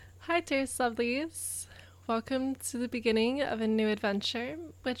Hi, dearest lovelies. Welcome to the beginning of a new adventure,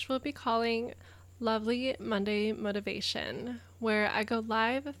 which we'll be calling Lovely Monday Motivation, where I go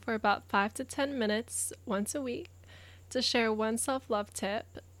live for about 5 to 10 minutes once a week to share one self-love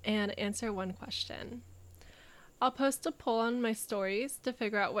tip and answer one question. I'll post a poll on my stories to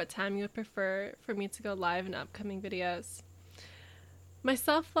figure out what time you would prefer for me to go live in upcoming videos. My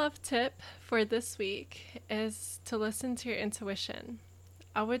self-love tip for this week is to listen to your intuition.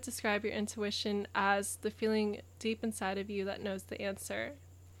 I would describe your intuition as the feeling deep inside of you that knows the answer.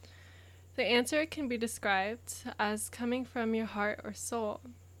 The answer can be described as coming from your heart or soul.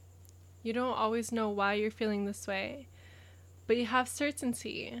 You don't always know why you're feeling this way, but you have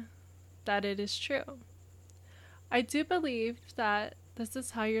certainty that it is true. I do believe that this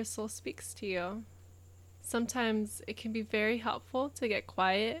is how your soul speaks to you. Sometimes it can be very helpful to get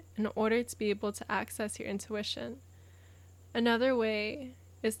quiet in order to be able to access your intuition. Another way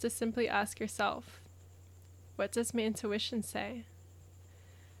is to simply ask yourself, what does my intuition say?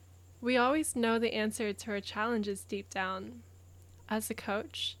 We always know the answer to our challenges deep down. As a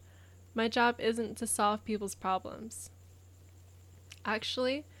coach, my job isn't to solve people's problems.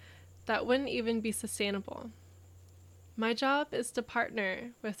 Actually, that wouldn't even be sustainable. My job is to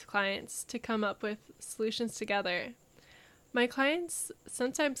partner with clients to come up with solutions together. My clients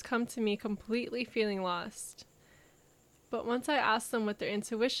sometimes come to me completely feeling lost. But once I ask them what their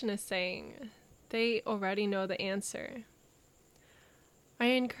intuition is saying, they already know the answer. I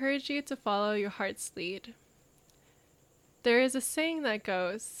encourage you to follow your heart's lead. There is a saying that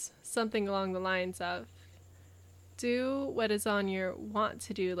goes something along the lines of, do what is on your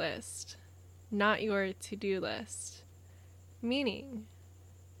want-to-do list, not your to-do list. Meaning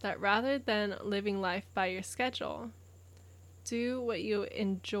that rather than living life by your schedule, do what you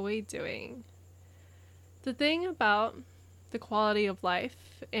enjoy doing. The thing about the quality of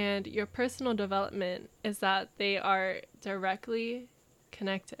life and your personal development is that they are directly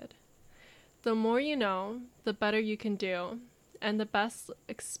connected. The more you know, the better you can do, and the best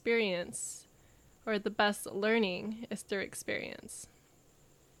experience or the best learning is through experience.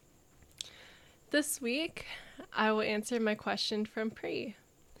 This week, I will answer my question from Pri.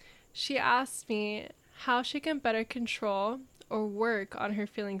 She asked me how she can better control or work on her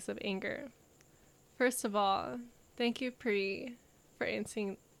feelings of anger. First of all, thank you, Pri, for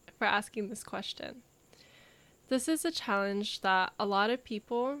asking this question. This is a challenge that a lot of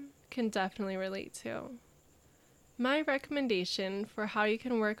people can definitely relate to. My recommendation for how you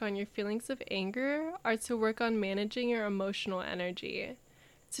can work on your feelings of anger are to work on managing your emotional energy.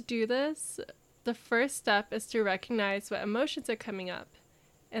 To do this, the first step is to recognize what emotions are coming up.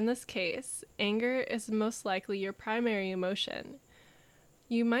 In this case, anger is most likely your primary emotion.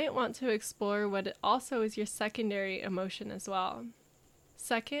 You might want to explore what also is your secondary emotion as well.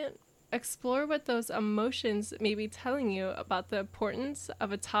 Second, explore what those emotions may be telling you about the importance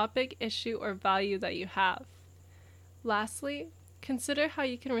of a topic, issue, or value that you have. Lastly, consider how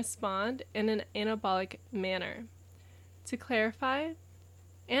you can respond in an anabolic manner. To clarify,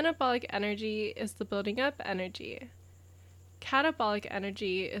 anabolic energy is the building up energy. Catabolic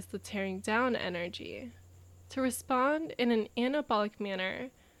energy is the tearing down energy. To respond in an anabolic manner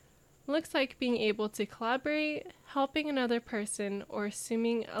looks like being able to collaborate, helping another person, or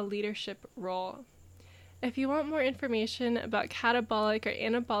assuming a leadership role. If you want more information about catabolic or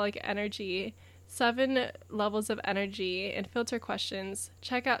anabolic energy, 7 levels of energy, and filter questions,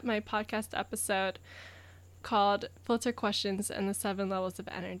 check out my podcast episode called Filter Questions and the 7 Levels of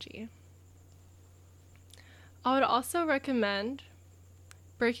Energy. I would also recommend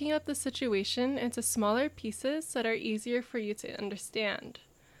breaking up the situation into smaller pieces that are easier for you to understand.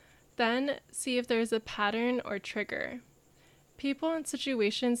 Then see if there is a pattern or trigger. People and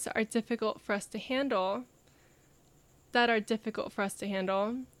situations that are difficult for us to handle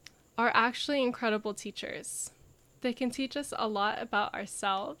are actually incredible teachers. They can teach us a lot about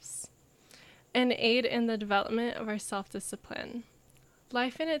ourselves and aid in the development of our self-discipline.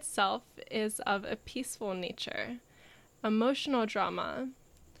 Life in itself is of a peaceful nature. Emotional drama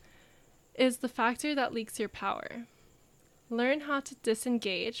is the factor that leaks your power. Learn how to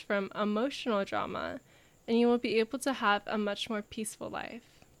disengage from emotional drama, and you will be able to have a much more peaceful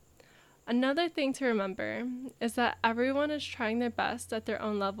life. Another thing to remember is that everyone is trying their best at their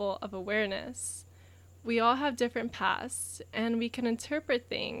own level of awareness. We all have different paths, and we can interpret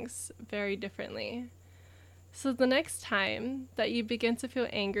things very differently. So the next time that you begin to feel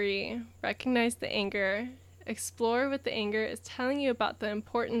angry, recognize the anger, explore what the anger is telling you about the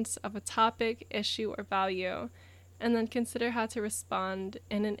importance of a topic, issue, or value, and then consider how to respond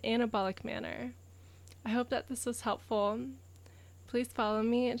in an anabolic manner. I hope that this was helpful. please follow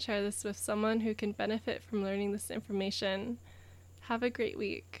me and share this with someone who can benefit from learning this information. Have a great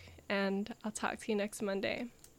week, and I'll talk to you next Monday.